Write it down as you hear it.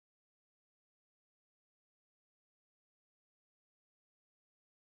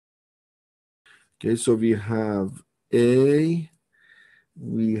Okay, so we have A,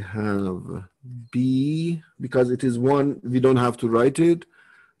 we have B, because it is 1, we don't have to write it.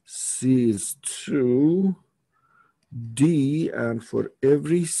 C is 2, D, and for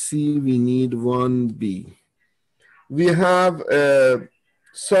every C, we need 1 B. We have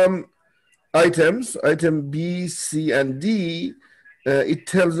some items, item B, C, and D. It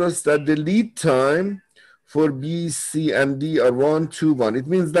tells us that the lead time for B, C, and D are 1, 2, 1. It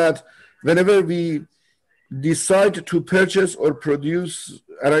means that whenever we decide to purchase or produce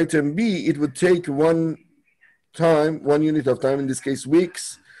an item B, it would take 1 unit of time, in this case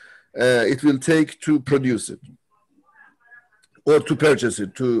weeks, it will take to produce it or to purchase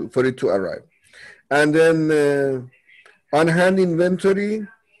it, for it to arrive. And then on-hand inventory,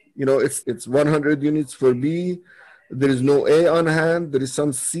 you know, it's 100 units for B. There is no A on hand. There is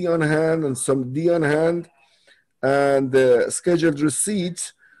some C on hand and some D on hand. And scheduled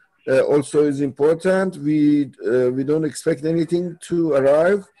receipts also is important. We don't expect anything to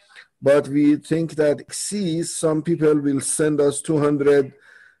arrive, but we think that C, some people will send us 200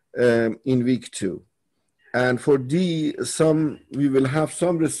 in week 2. And for D, we will have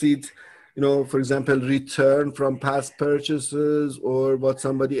some receipts, you know, for example, return from past purchases or what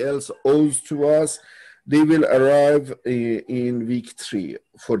somebody else owes to us. They will arrive in week 3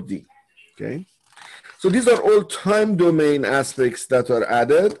 for D, okay? So these are all time domain aspects that are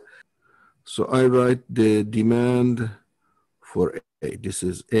added. So I write the demand for A. This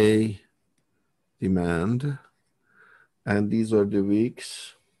is A demand. And these are the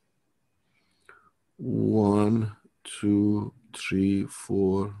weeks. 1, 2, 3,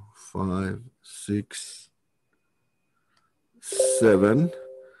 4, 5, 6, 7.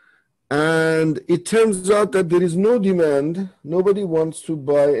 And it turns out that there is no demand. Nobody wants to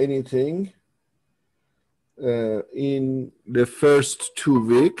buy anything in the first 2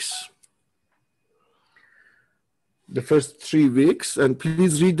 weeks. The first 3 weeks. And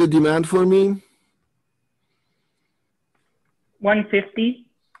please read the demand for me. 150.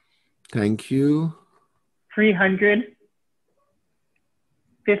 Thank you. 300.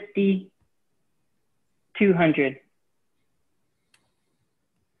 50. 200.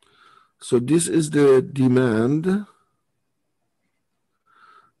 So this is the demand.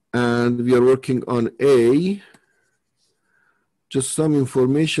 And we are working on A. Just some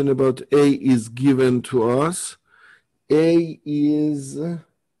information about A is given to us. A is,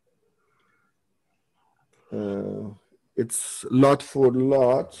 it's lot for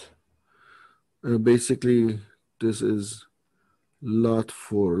lot. Basically, this is lot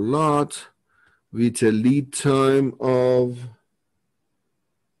for lot with a lead time of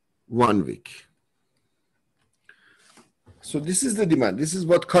 1 week. So this is the demand. This is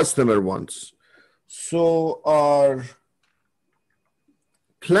what customer wants. So our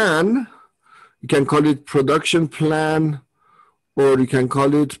plan, you can call it production plan, or you can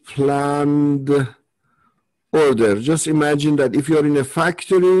call it planned order. Just imagine that if you're in a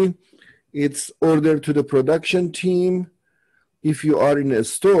factory, it's order to the production team. If you are in a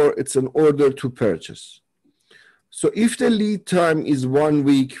store, it's an order to purchase. So if the lead time is 1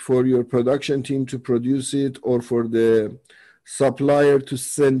 week for your production team to produce it or for the supplier to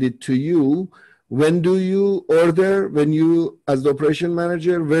send it to you, when do you order? When you, as the operation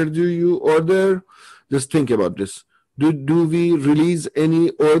manager, where do you order? Just think about this. Do we release any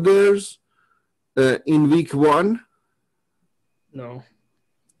orders in week 1? No.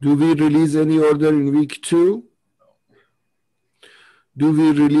 Do we release any order in week 2? Do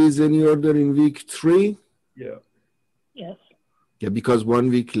we release any order in week 3? Yeah. Yes. Yeah, because 1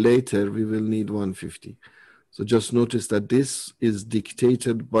 week later, we will need 150. So just notice that this is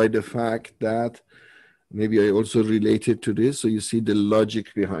dictated by the fact that, maybe I also related to this, so you see the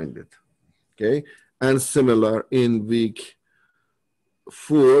logic behind it, okay? And similar, in week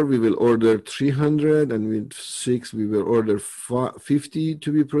 4, we will order 300, and week 6, we will order 50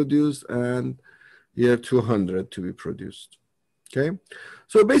 to be produced, and here 200 to be produced, okay?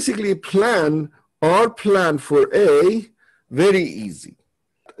 So basically our plan for A, very easy.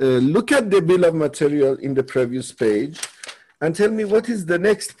 Look at the bill of material in the previous page and tell me what is the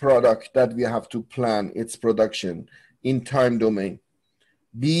next product that we have to plan its production in time domain.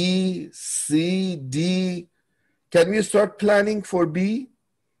 B, C, D. Can we start planning for B?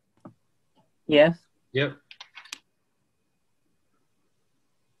 Yes. Yep.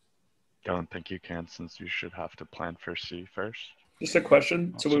 Don't think you can, since you should have to plan for C first. Just a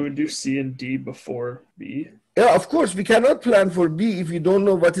question. So we would do C and D before B? Yeah, of course, we cannot plan for B if you don't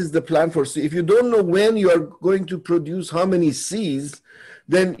know what is the plan for C. If you don't know when you are going to produce how many Cs,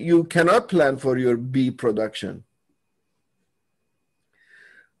 then you cannot plan for your B production.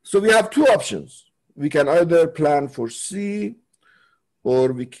 So we have 2 options. we can either plan for C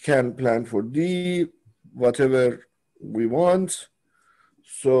or we can plan for D, whatever we want.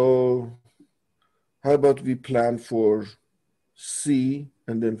 So how about we plan for C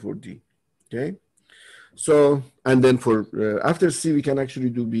and then for D, okay? So, and then for, after C, we can actually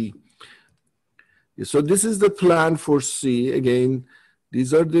do B. So this is the plan for C. Again,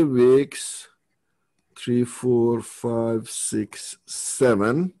 these are the wicks, 3, 4, 5, 6,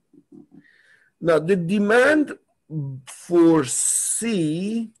 7. Now the demand for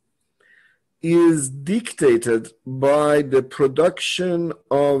C is dictated by the production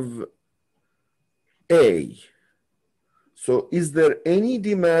of A. So is there any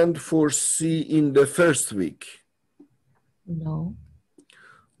demand for C in the first week? No.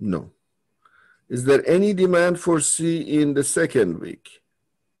 No. Is there any demand for C in the second week?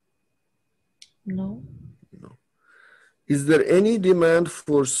 No. No. Is there any demand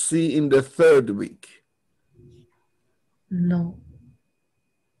for C in the third week? No.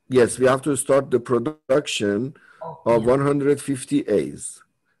 Yes, we have to start the production of 150 A's.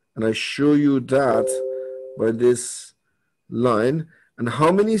 And I show you that by this line. And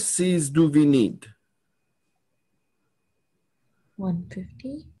how many C's do we need?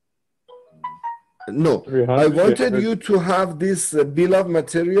 150. No, I wanted you to have this bill of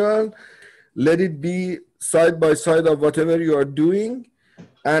material, let it be side by side of whatever you are doing,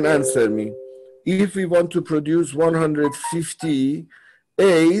 and answer me. If we want to produce 150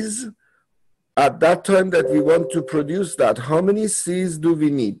 A's, at that time that we want to produce that, how many C's do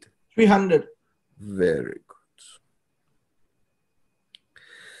we need? 300. Very good.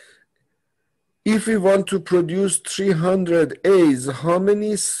 If we want to produce 300 A's, how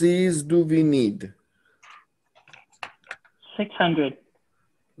many C's do we need? 600.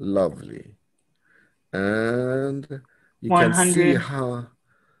 Lovely. And you 100. can see how,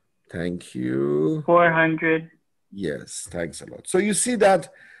 thank you. 400. Yes, thanks a lot. So you see that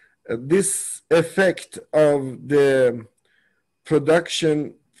this effect of the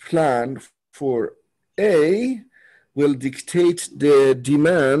production plan for A will dictate the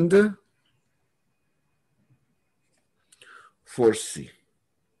demand for C.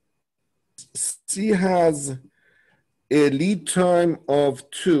 C has a lead time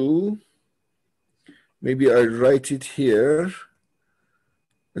of 2. Maybe I write it here.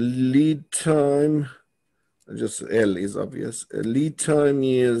 Lead time, just L is obvious. Lead time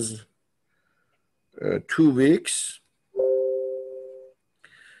is 2 weeks.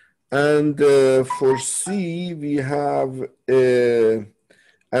 And for C, we have an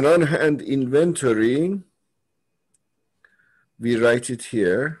on-hand inventory. We write it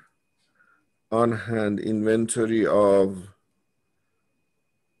here, on-hand inventory of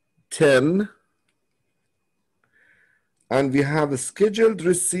 10. And we have a scheduled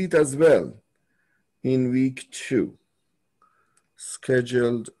receipt as well in week 2.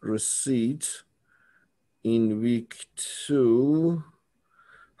 Scheduled receipt in week 2.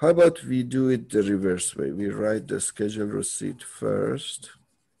 How about we do it the reverse way? We write the scheduled receipt first.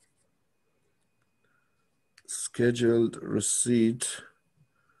 Scheduled receipt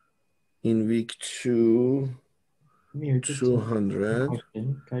in week 2, Amir, just 200.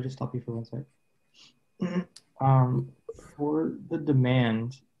 question. Can I just stop you for 1 sec? For the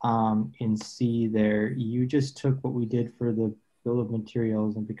demand in C there, you just took what we did for the bill of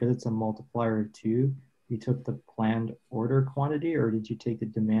materials, and because it's a multiplier of 2, you took the planned order quantity, or did you take the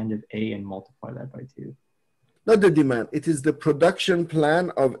demand of A and multiply that by 2? Not the demand. It is the production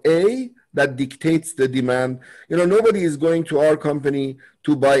plan of A that dictates the demand. You know, nobody is going to our company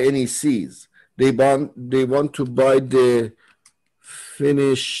to buy any C's. They want to buy the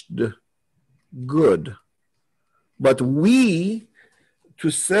finished good. But we, to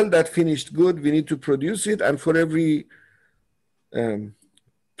sell that finished good, we need to produce it. And for every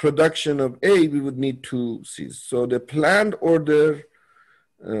production of A, we would need 2 C's. So the planned order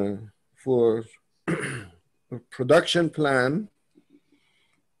for production plan,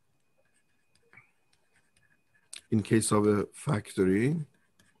 in case of a factory,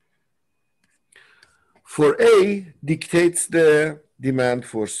 for A dictates the demand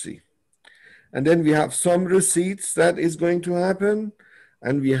for C. And then we have some receipts that is going to happen,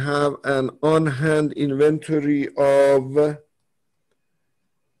 and we have an on-hand inventory of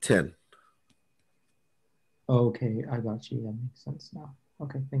 10. Okay, I got you. That makes sense now.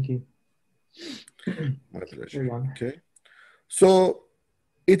 Okay, thank you. My pleasure. Carry on. Okay. So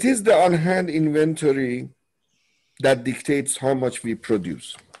it is the on-hand inventory that dictates how much we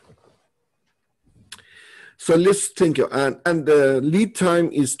produce. So let's think, and the lead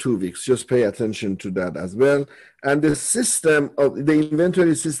time is 2 weeks. Just pay attention to that as well. And the system of the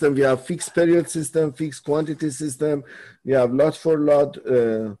inventory system, we have fixed period system, fixed quantity system. We have lot for lot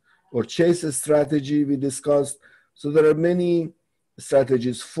or chase strategy we discussed. So there are many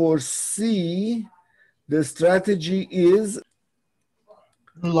strategies. For C, the strategy is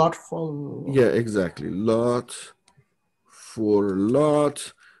Lot for yeah, exactly. Lot for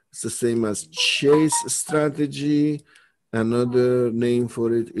lot. It's the same as chase strategy. Another name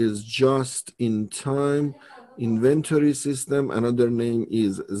for it is just in time inventory system. Another name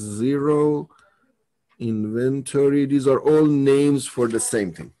is zero inventory. These are all names for the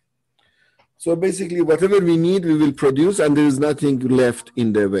same thing. So basically, whatever we need, we will produce, and there is nothing left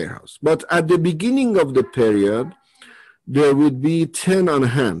in the warehouse. But at the beginning of the period, there would be 10 on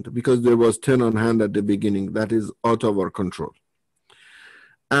hand because there was 10 on hand at the beginning. That is out of our control.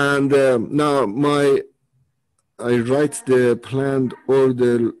 And now I write the planned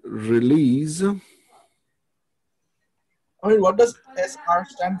order release. I mean, what does SR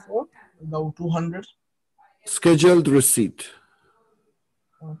stand for? The 200? Scheduled receipt.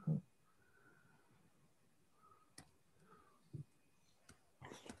 Okay.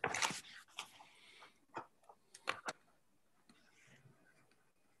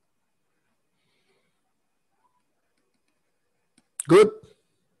 Good.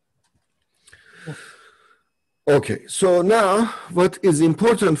 Okay, so now what is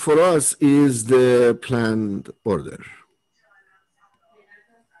important for us is the planned order.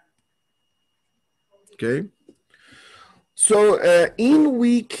 Okay, so in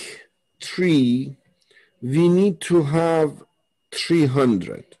week 3, we need to have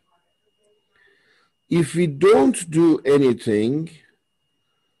 300. If we don't do anything,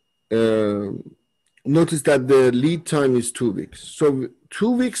 notice that the lead time is 2 weeks. So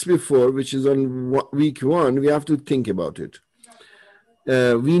 2 weeks before, which is on week 1, we have to think about it.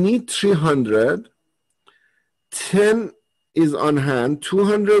 We need 300. 10 is on hand.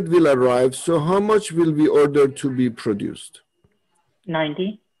 200 will arrive. So how much will be ordered to be produced?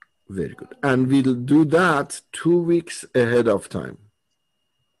 90. Very good. And we'll do that 2 weeks ahead of time.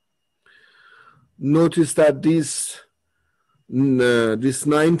 Notice that this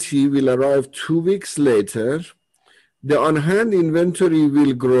 90 will arrive 2 weeks later. The on-hand inventory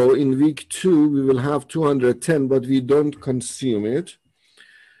will grow. In week 2, we will have 210, but we don't consume it.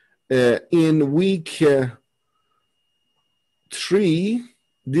 In week 3,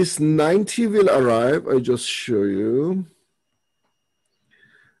 this 90 will arrive. I just show you.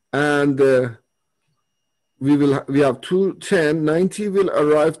 And we have 210. 90 will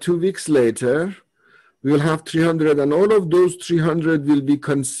arrive 2 weeks later. We will have 300, and all of those 300 will be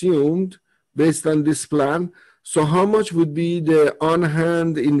consumed based on this plan. So how much would be the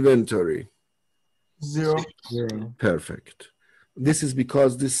on-hand inventory? 0. Perfect. This is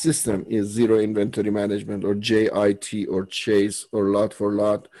because this system is zero inventory management, or JIT, or chase, or lot for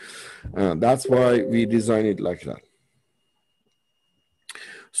lot. That's why we design it like that.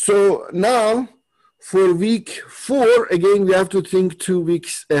 So now for week 4, again, we have to think 2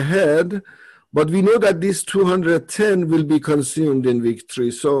 weeks ahead. But we know that this 210 will be consumed in week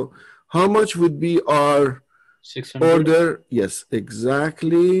 3. So how much would be our 600. order? Yes,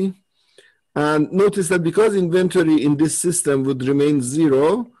 exactly. And notice that because inventory in this system would remain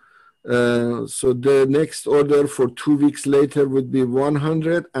 0, so the next order for 2 weeks later would be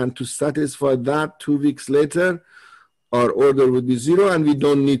 100. And to satisfy that 2 weeks later, our order would be 0, and we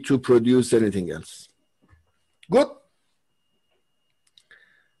don't need to produce anything else. Good.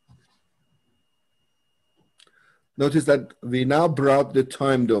 Notice that we now brought the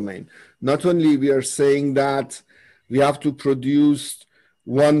time domain. Not only we are saying that we have to produce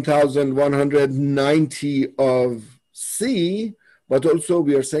 1,190 of C, but also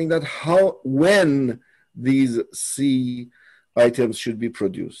we are saying that when these C items should be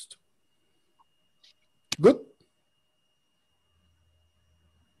produced. Good.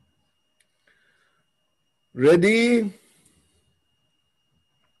 Ready?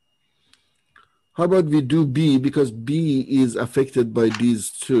 How about we do B, because B is affected by these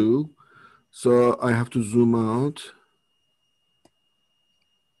two. So I have to zoom out.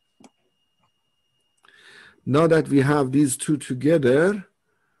 Now that we have these two together,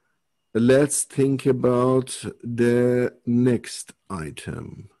 let's think about the next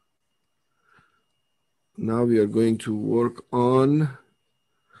item. Now we are going to work on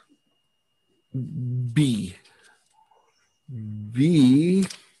B. B.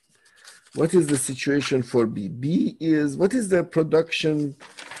 What is the situation for B? B is, what is the production,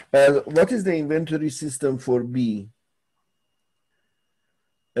 what is the inventory system for B?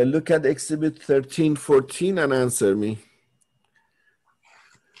 Look at exhibit 1314 and answer me.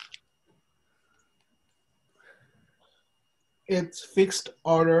 It's fixed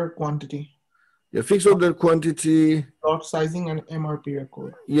order quantity, Yeah, fixed order quantity. lot sizing, and MRP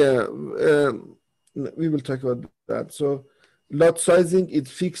record. Yeah, we will talk about that. So lot sizing,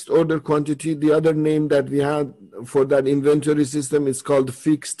 it's fixed order quantity. The other name that we had for that inventory system is called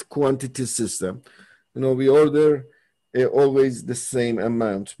fixed quantity system. You know, we order always the same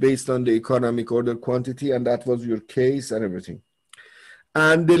amount based on the economic order quantity, and that was your case and everything.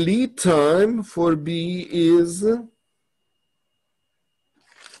 And the lead time for B is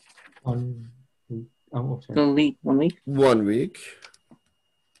 1 week. Oh, sorry. The lead 1 week. 1 week.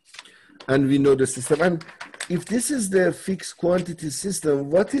 And we know the system. And if this is the fixed quantity system,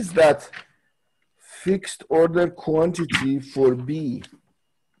 what is that fixed order quantity for B?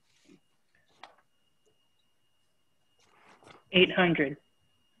 800.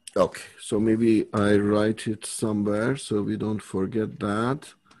 Okay, so maybe I write it somewhere so we don't forget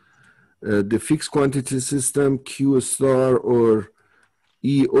that. The fixed quantity system, Q star or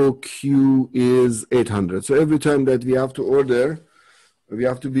EOQ is 800. So every time that we have to order, we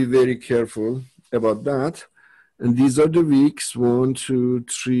have to be very careful about that. And these are the weeks, 1, 2,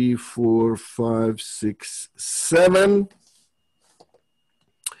 3, 4, 5, 6, 7.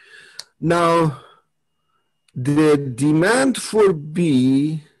 Now, the demand for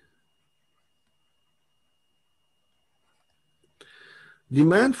B,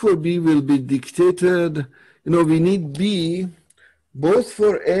 will be dictated, you know, we need B both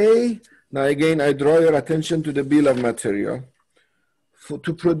for A. Now again, I draw your attention to the bill of material.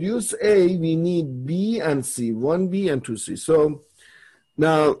 To produce A, we need B and C, 1B and 2C. So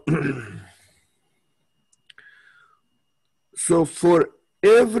now, so for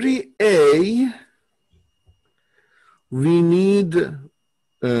every A, we need,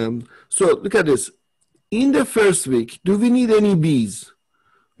 so look at this. In the first week, do we need any Bs?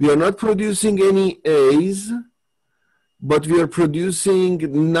 We are not producing any As, but we are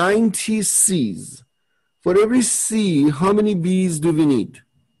producing 90 Cs. For every C, how many Bs do we need?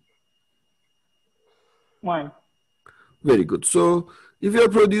 1. Very good. So if you are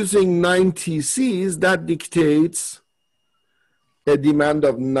producing 90 Cs, that dictates a demand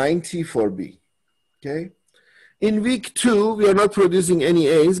of 90 for B, okay? In week 2, we are not producing any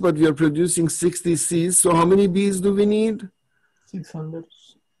A's, but we are producing 60 C's. So how many B's do we need? 600.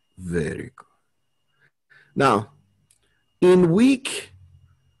 Very good. Now, in week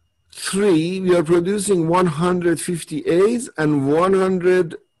 3, we are producing 150 A's and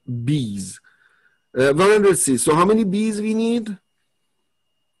 100 B's, 100 C's. So how many B's we need?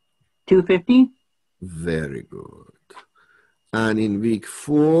 250. Very good. And in week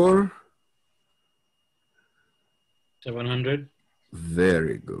 4, 700.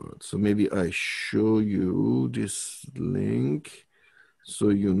 very good. So maybe I show you this link so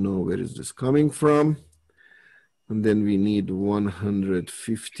you know where is this coming from. And then we need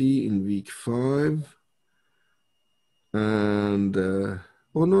 150 in week 5. And, oh,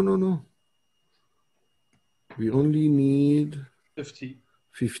 no. We only need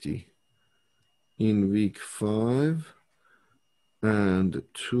 50 in week 5 and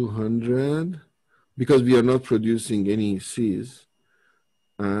 200 because we are not producing any C's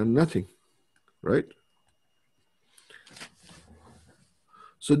and nothing, right?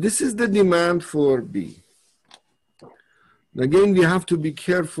 So this is the demand for B. Again, we have to be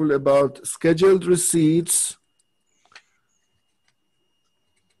careful about scheduled receipts.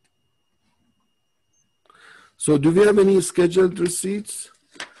 So do we have any scheduled receipts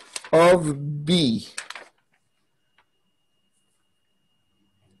of B?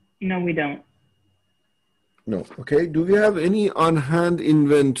 No, we don't. No. Okay. Do we have any on-hand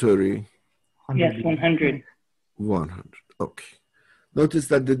inventory? Yes, 100. 100. Okay. Notice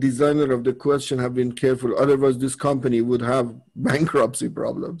that the designer of the question have been careful. Otherwise, this company would have bankruptcy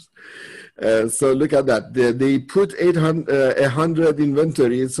problems. So look at that. They put 100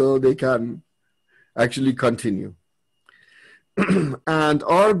 inventory so they can actually continue. And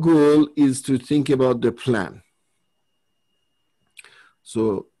our goal is to think about the plan.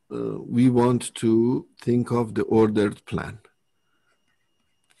 So we want to think of the ordered plan.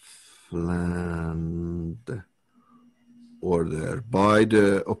 Planned order by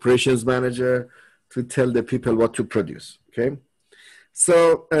the operations manager to tell the people what to produce, okay?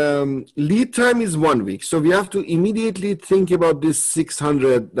 So lead time is 1 week. So we have to immediately think about this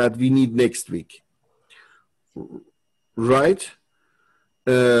 600 that we need next week, right?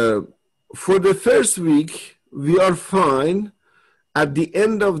 For the first week, we are fine. At the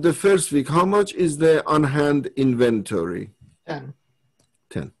end of the first week, how much is the on-hand inventory? 10.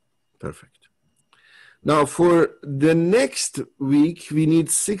 10. Perfect. Now for the next week, we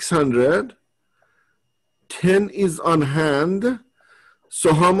need 600. 10 is on hand.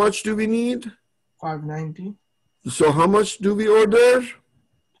 So how much do we need? 590. So how much do we order?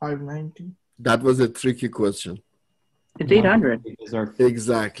 590. That was a tricky question. It's 800. Is our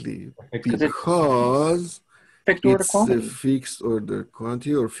Exactly. Because it's Because fixed order it's a quantity. fixed order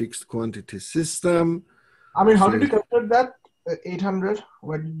quantity or fixed quantity system. I mean, how So- did you calculate that? 800.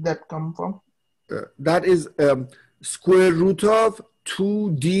 Where did that come from? That is square root of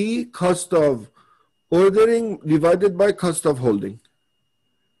 2D cost of ordering divided by cost of holding.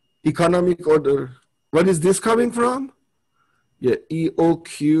 Economic order. What is this coming from? Yeah,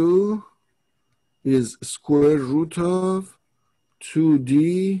 EOQ is square root of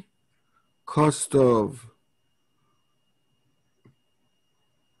 2D cost of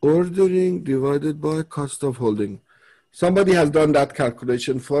ordering divided by cost of holding. Somebody has done that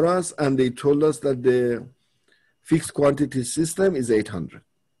calculation for us, and they told us that the fixed quantity system is 800.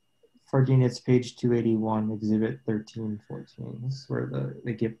 Fardeen, it's page 281, exhibit 1314. This is where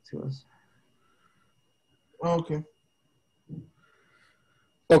they give it to us. Okay.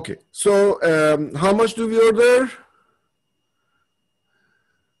 Okay, so how much do we order?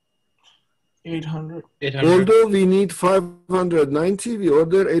 800. 800. Although we need 590, we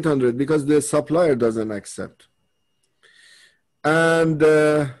order 800 because the supplier doesn't accept. And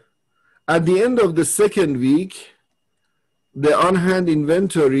at the end of the second week, the on-hand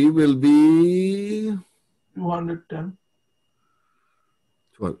inventory will be 210.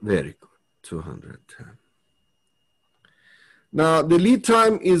 well, very good, 210. Now, the lead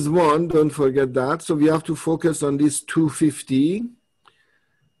time is 1, don't forget that. So we have to focus on this 250.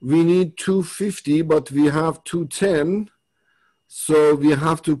 We need 250, but we have 210. So we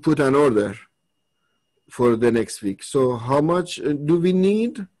have to put an order for the next week. So how much do we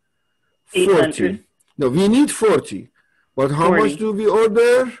need? 800. No, we need 40. But how 40. much do we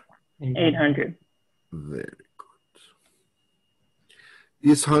order? 800. Very good.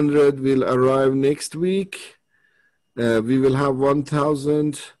 This 100 will arrive next week. We will have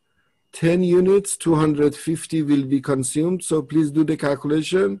 1,010 units. 250 will be consumed. So please do the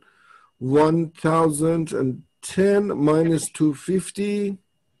calculation. 1,010 minus 250.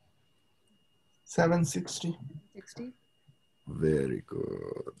 760. 60. Very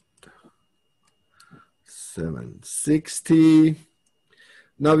good. 760.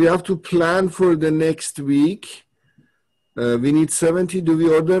 Now we have to plan for the next week. We need 70. Do we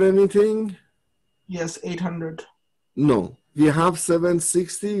order anything? Yes, 800. No. We have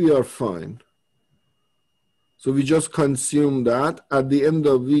 760. We are fine. So we just consume that. At the end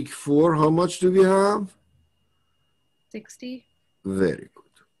of week 4, how much do we have? 60. Very good.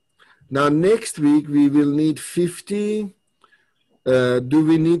 Now next week we will need 50. Do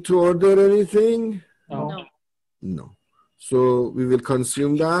we need to order anything? No. No. No. So we will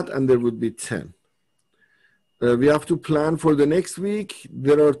consume that and there would be 10. We have to plan for the next week.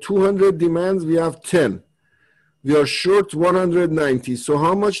 There are 200 demands. We have 10. We are short 190. So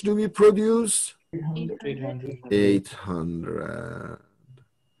how much do we produce? 800. 800. 800.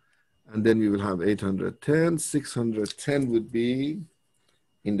 And then we will have 810. 610 would be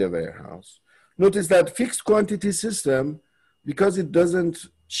in the warehouse. Notice that fixed quantity system, because it doesn't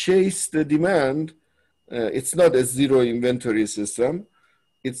chase the demand, it's not a zero inventory system.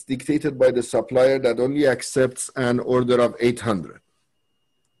 It's dictated by the supplier that only accepts an order of 800.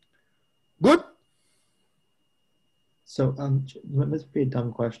 Good? So this would be a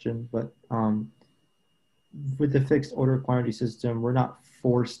dumb question, but with the fixed order quantity system, we're not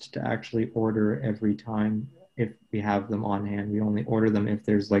forced to actually order every time if we have them on hand. We only order them if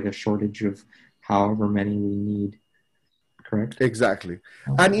there's like a shortage of however many we need, correct? Exactly.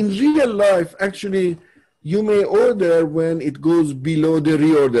 And in real life, actually, you may order when it goes below the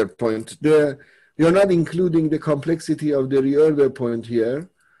reorder point. You're not including the complexity of the reorder point here.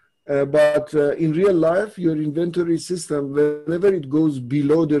 But in real life, your inventory system, whenever it goes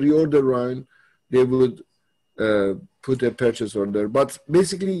below the reorder line, they would put a purchase order. But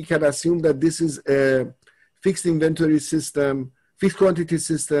basically, you can assume that this is a fixed inventory system, fixed quantity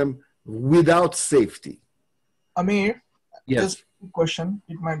system without safety. Amir, Yes. just a question.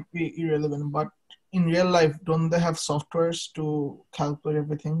 It might be irrelevant, but in real life, don't they have softwares to calculate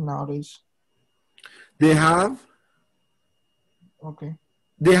everything nowadays? They have? Okay.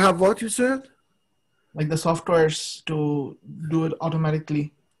 They have what you said? Like the softwares to do it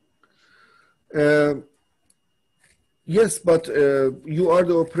automatically. Yes, but you are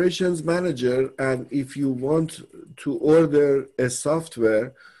the operations manager, and if you want to order a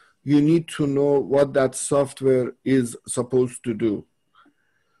software, you need to know what that software is supposed to do.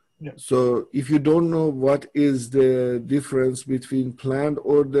 Yeah. So if you don't know what is the difference between planned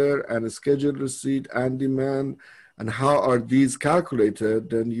order and a scheduled receipt and demand, and how are these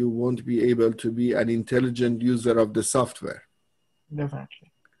calculated, then you won't be able to be an intelligent user of the software.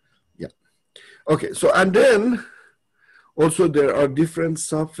 Definitely. Yeah. Okay, so and then also there are different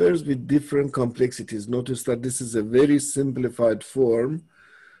softwares with different complexities. Notice that this is a very simplified form.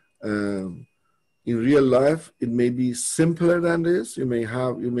 In real life, it may be simpler than this. You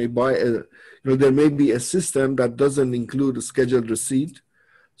may buy there may be a system that doesn't include a scheduled receipt.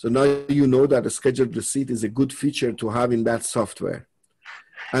 So now you know that a scheduled receipt is a good feature to have in that software.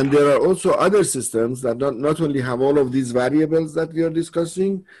 And there are also other systems that not only have all of these variables that we are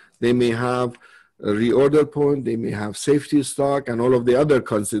discussing, they may have a reorder point, they may have safety stock, and all of the other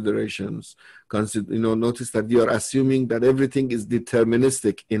considerations. Notice that we are assuming that everything is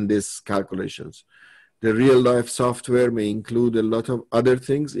deterministic in these calculations. The real-life software may include a lot of other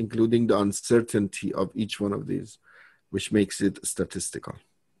things, including the uncertainty of each one of these, which makes it statistical.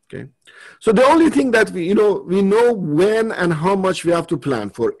 Okay, so the only thing that we know when and how much we have to plan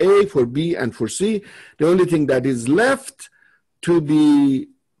for A, for B, and for C. The only thing that is left to be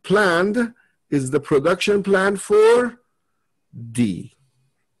planned is the production plan for D.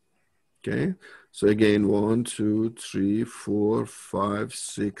 Okay, so again, 1, 2, 3, 4, 5,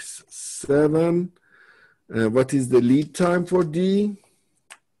 6, 7. What is the lead time for D?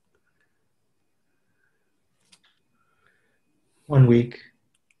 1 week.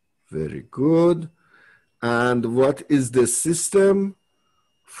 Very good. And what is the system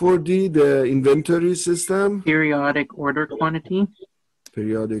for D, the inventory system? Periodic order quantity.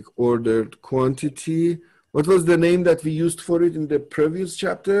 Periodic ordered quantity. What was the name that we used for it in the previous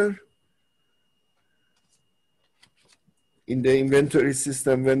chapter? In the inventory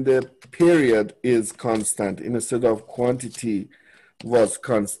system, when the period is constant instead of quantity was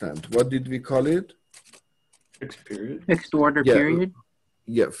constant, what did we call it? Fixed period. Fixed order Yeah. period.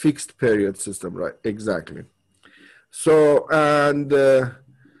 Yeah, fixed period system, right? Exactly. So, and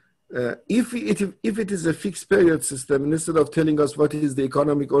if it is a fixed period system, instead of telling us what is the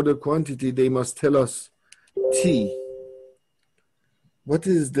economic order quantity, they must tell us T. What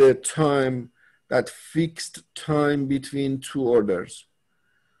is the time, that fixed time between two orders?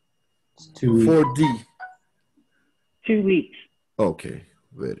 It's 2 weeks. For D. 2 weeks. Okay,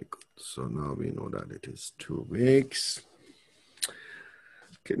 very good. So now we know that it is 2 weeks.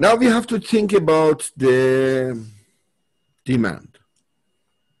 Okay, now we have to think about the demand.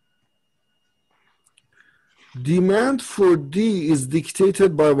 Demand for D is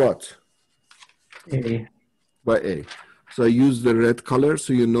dictated by what? A. By A. So I use the red color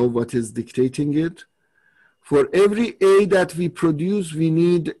so you know what is dictating it. For every A that we produce, we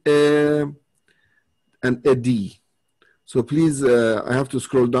need a D. So please, I have to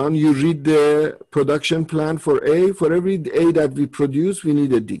scroll down. You read the production plan for A. For every A that we produce, we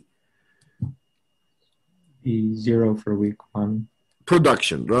need a D. Be 0 for week 1.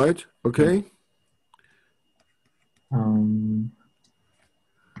 Production, right? Okay.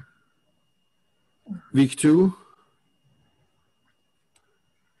 Week 2.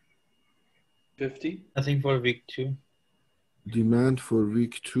 50. Nothing for week 2. Demand for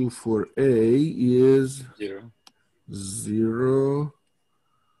week 2 for A is 0. 0.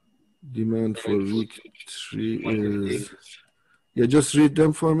 Demand for week 3 is, yeah, just read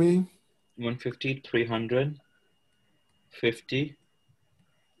them for me. 150, 300, 50,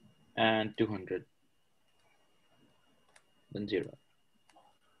 and 200. Then 0.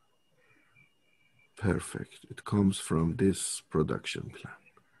 Perfect. It comes from this production plan.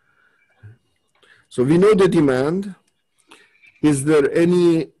 So we know the demand. Is there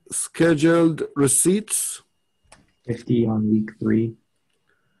any scheduled receipts? 50 on week 3.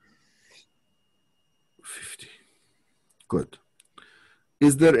 50. Good.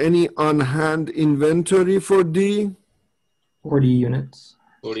 Is there any on-hand inventory for D? 40 units.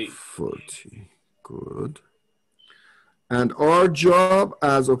 40. 40. Good. And our job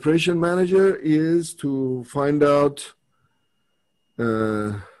as operation manager is to find out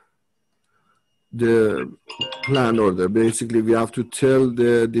the plan order. Basically, we have to tell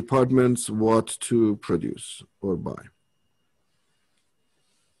the departments what to produce or buy.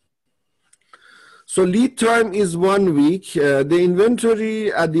 So lead time is 1 week. The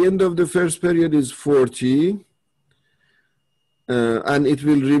inventory at the end of the first period is 40. And it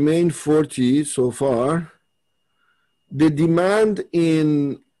will remain 40 so far. The demand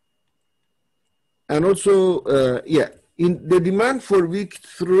in, and also, in the demand for week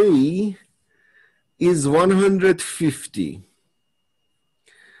 3 is 150.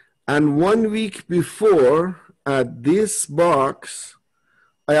 And 1 week before, at this box,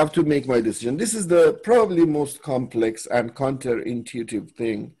 I have to make my decision. This is the probably most complex and counterintuitive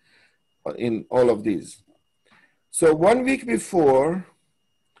thing in all of these. So 1 week before,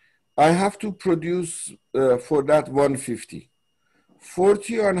 I have to produce for that 150.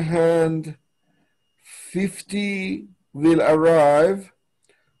 40 on hand, 50 will arrive.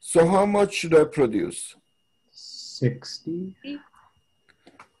 So how much should I produce? 60.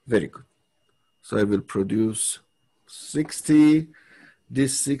 Very good. So I will produce 60.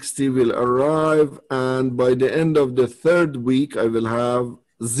 This 60 will arrive, and by the end of the 3rd week, I will have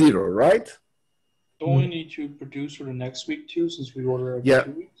 0, right? Don't we need to produce for the next week too, since we order every Yeah.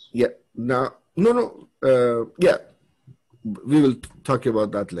 2 weeks? Yeah. Now, yeah. We will talk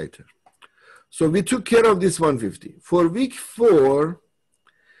about that later. So we took care of this 150. For week 4,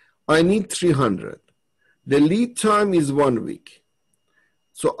 I need 300. The lead time is 1 week.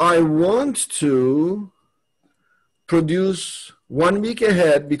 So I want to produce 1 week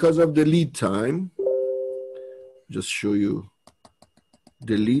ahead because of the lead time. Just show you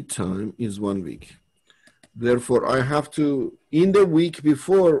the lead time is 1 week. Therefore, I have to, in the week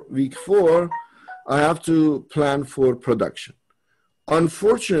before week 4, I have to plan for production.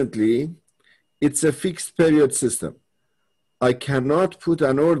 Unfortunately, it's a fixed period system. I cannot put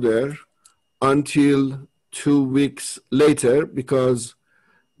an order until 2 weeks later because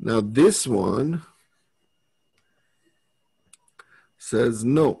now this one says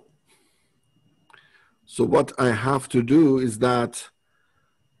no. So what I have to do is that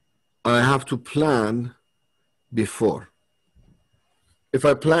I have to plan before. If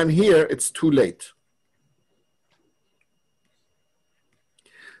I plan here, it's too late.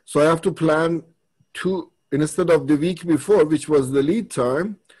 So I have to plan instead of the week before, which was the lead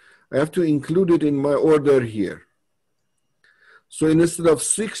time, I have to include it in my order here. So instead of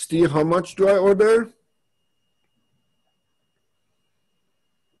 60, how much do I order?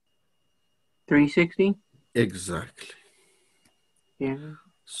 360? Exactly. Yeah.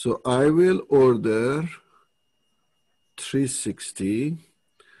 So I will order 360.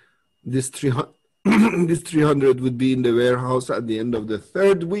 This 300, this 300 would be in the warehouse at the end of the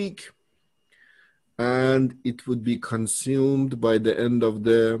 3rd week, and it would be consumed by the end of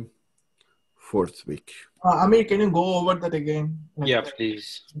the 4th week. Amir, can you go over that again? Yeah,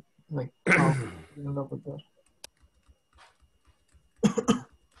 please. Like how you end up with that?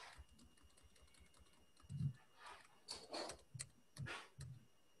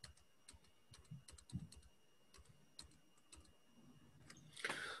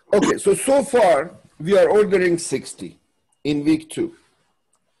 Okay, so far we are ordering 60 in week 2,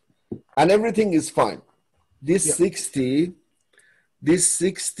 and everything is fine. This 60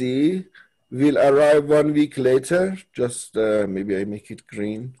 will arrive 1 week later. Just maybe I make it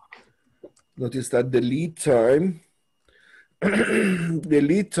green. Notice that the lead time, the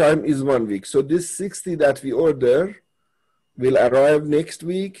lead time is 1 week. So this 60 that we order will arrive next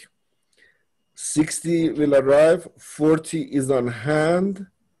week. 60 will arrive. 40 is on hand.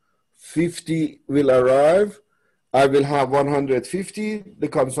 50 will arrive. I will have 150. The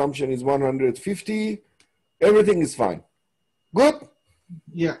consumption is 150. Everything is fine. Good?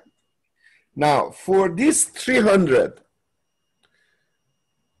 Yeah. Now, for this 300,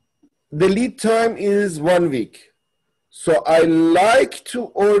 the lead time is 1 week. So I like to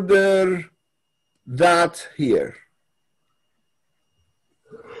order that here.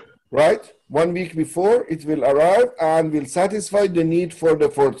 Right? 1 week before it will arrive and will satisfy the need for the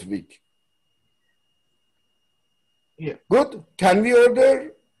 4th week. Yeah. Good. Can we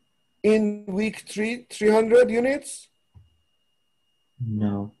order in week 3 300 units?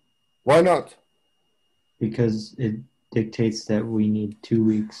 No, Why not? because it dictates that we need 2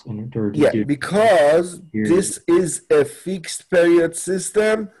 weeks in order to Yeah, do. because Here. this is a fixed period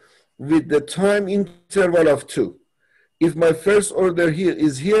system with the time interval of 2. If my first order here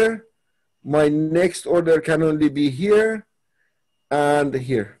is here, my next order can only be here and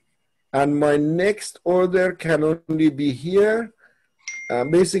here. And my next order can only be here.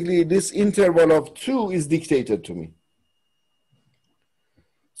 Basically, this interval of 2 is dictated to me.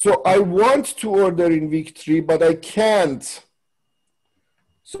 So I want to order in week 3, but I can't.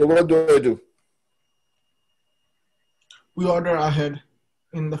 So what do I do? We order ahead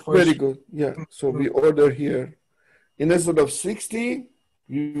in the first. Very good. Yeah. So we order here. Instead of 60,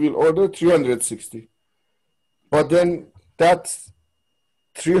 we will order 360. But then that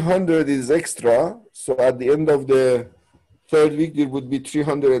 300 is extra. So at the end of the 3rd week, there would be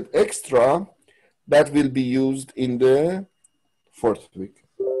 300 extra that will be used in the 4th week.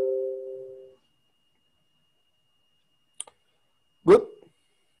 Good?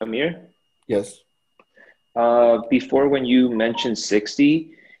 Amir, Yes. Before when you mentioned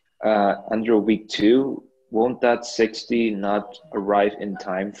 60 under week 2, won't that 60 not arrive in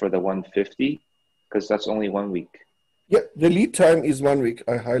time for the 150? Because that's only 1 week. Yeah, the lead time is 1 week.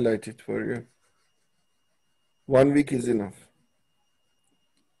 I highlight it for you. 1 week is enough.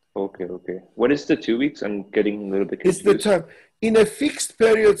 Okay, okay. What is the 2 weeks? I'm getting a little bit It's confused. the time. In a fixed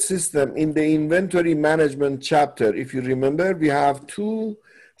period system, in the inventory management chapter, if you remember, we have 2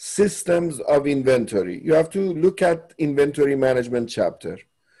 systems of inventory. You have to look at inventory management chapter.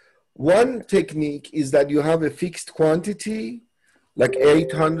 One technique is that you have a fixed quantity, like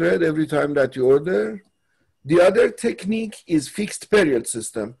 800 every time that you order. The other technique is fixed period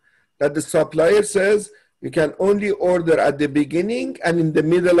system, that the supplier says you can only order at the beginning and in the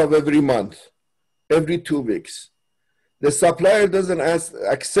middle of every month, every 2 weeks. The supplier doesn't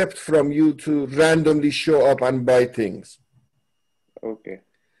accept from you to randomly show up and buy things. Okay.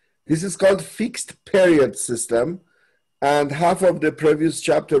 This is called fixed period system, and half of the previous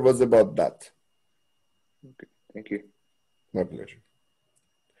chapter was about that. Okay. Thank you. My pleasure.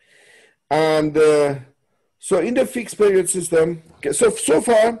 And so in the fixed period system, okay, so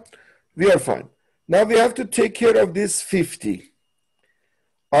far we are fine. Now we have to take care of this 50.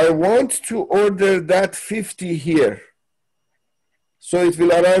 I want to order that 50 here. So it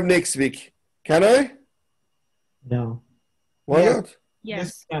will arrive next week. Can I? No. Why Yeah. not?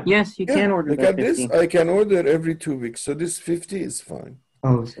 Yes. Yes, you can order Look that at this. 50. I can order every 2 weeks. So this 50 is fine.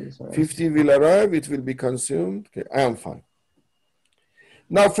 Oh, sorry. 50 will arrive. It will be consumed. Okay, I am fine.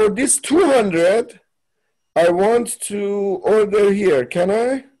 Now for this 200, I want to order here. Can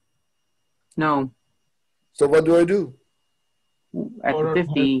I? No, So what do I do? at the Order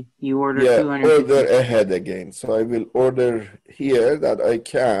 50, you order Yeah, 250. order ahead again. So I will order here that I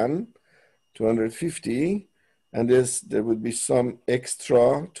can 250, and there would be some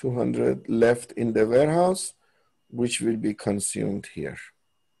extra 200 left in the warehouse, which will be consumed here.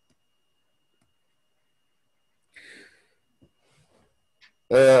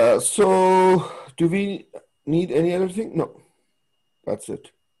 So do we need any other thing? No, that's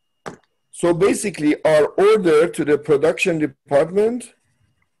it. So basically our order to the production department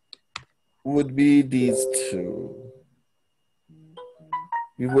would be these 2.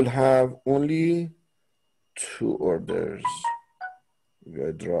 We will have only 2 orders.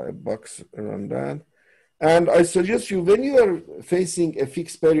 We draw a box around that. And I suggest you, when you are facing a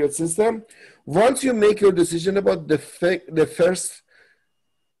fixed period system, once you make your decision about the first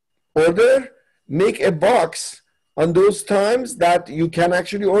order, make a box on those times that you can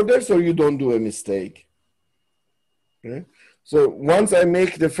actually order so you don't do a mistake. Okay? So once I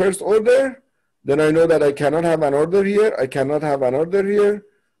make the first order, then I know that I cannot have an order here, I cannot have an order here,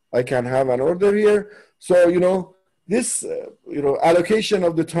 I can have an order here. So, this, allocation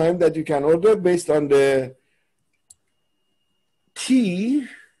of the time that you can order based on the T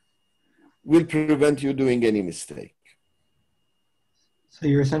will prevent you doing any mistake. So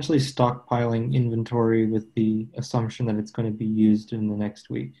you're essentially stockpiling inventory with the assumption that it's going to be used in the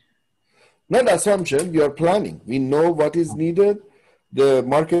next week. Not assumption, we are planning. We know what is needed. The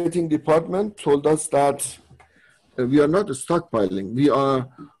marketing department told us that we are not stockpiling.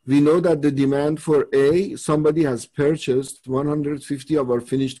 We know that the demand for A, somebody has purchased 150 of our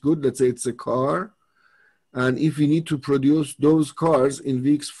finished good, let's say it's a car. And if we need to produce those cars in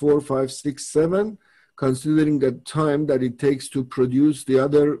weeks 4, 5, 6, 7, considering the time that it takes to produce the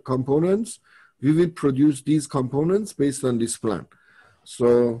other components, we will produce these components based on this plan.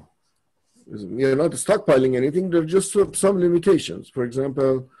 So we are not stockpiling anything. There are just some limitations. For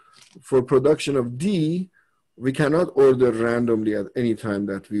example, for production of D, we cannot order randomly at any time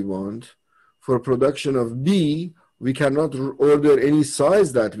that we want. For production of B, we cannot order any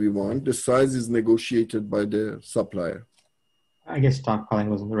size that we want. The size is negotiated by the supplier. I guess stockpiling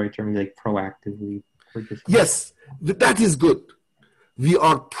wasn't the right term, like proactively purchasing. Yes, that is good. We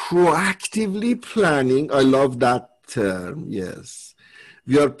are proactively planning. I love that term, yes.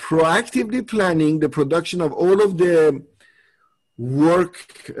 We are proactively planning the production of all of the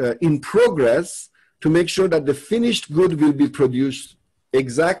work in progress to make sure that the finished good will be produced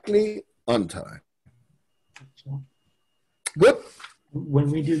exactly on time. Good? When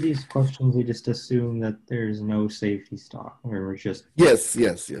we do these questions, we just assume that there's no safety stock, or we're just... Yes.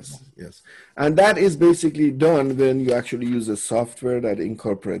 And that is basically done when you actually use a software that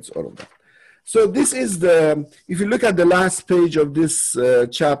incorporates all of that. So this is if you look at the last page of this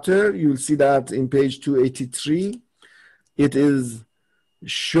chapter, you'll see that in page 283, it is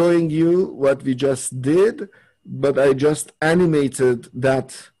showing you what we just did, but I just animated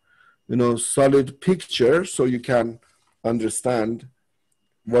that, solid picture so you can understand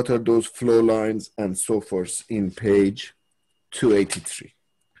what are those flow lines, and so forth in page 283.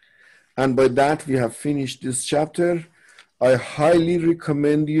 And by that, we have finished this chapter. I highly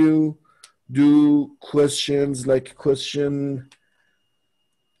recommend you do questions like question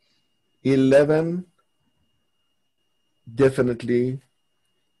 11, definitely.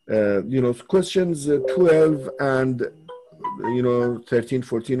 Questions 12 and 13,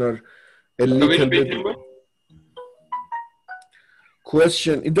 14 are a little bit.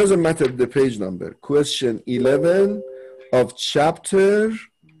 Question, it doesn't matter the page number. Question 11 of chapter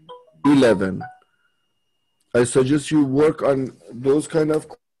 11. I suggest you work on those kind of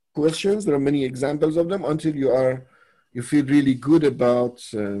questions. There are many examples of them until you feel really good about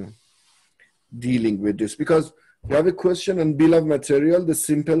dealing with this. Because we have a question on bill of material, the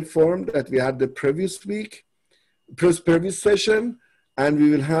simple form that we had the previous session, and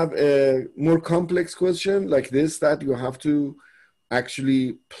we will have a more complex question like this that you have to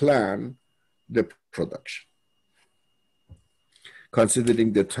actually plan the production,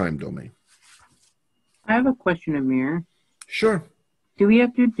 considering the time domain. I have a question, Amir. Sure. Do we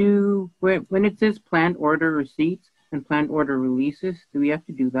have to do, when it says planned order receipts and planned order releases, do we have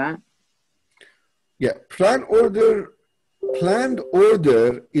to do that? Yeah, planned order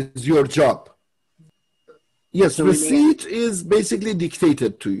is your job. Yes, So receipt is basically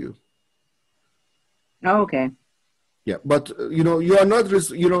dictated to you. Oh, okay. Yeah, but you are not,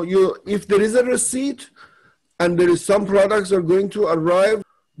 if there is a receipt and there is some products are going to arrive,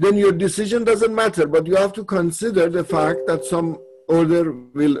 then your decision doesn't matter, but you have to consider the fact that some order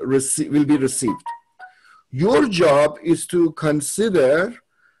will be received. Your job is to consider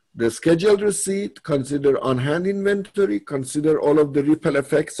the scheduled receipt, consider on-hand inventory, consider all of the ripple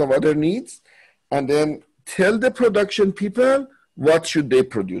effects of other needs, and then tell the production people what should they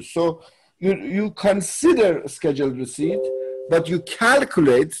produce. So you consider scheduled receipt, but you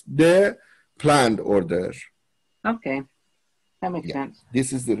calculate the planned order. Okay, that makes sense.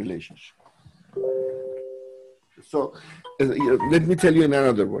 This is the relationship. So let me tell you in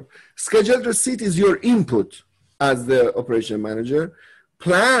another word. Scheduled receipt is your input as the operation manager.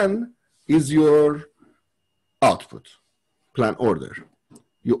 Plan is your output, plan order.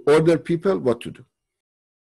 You order people what to do.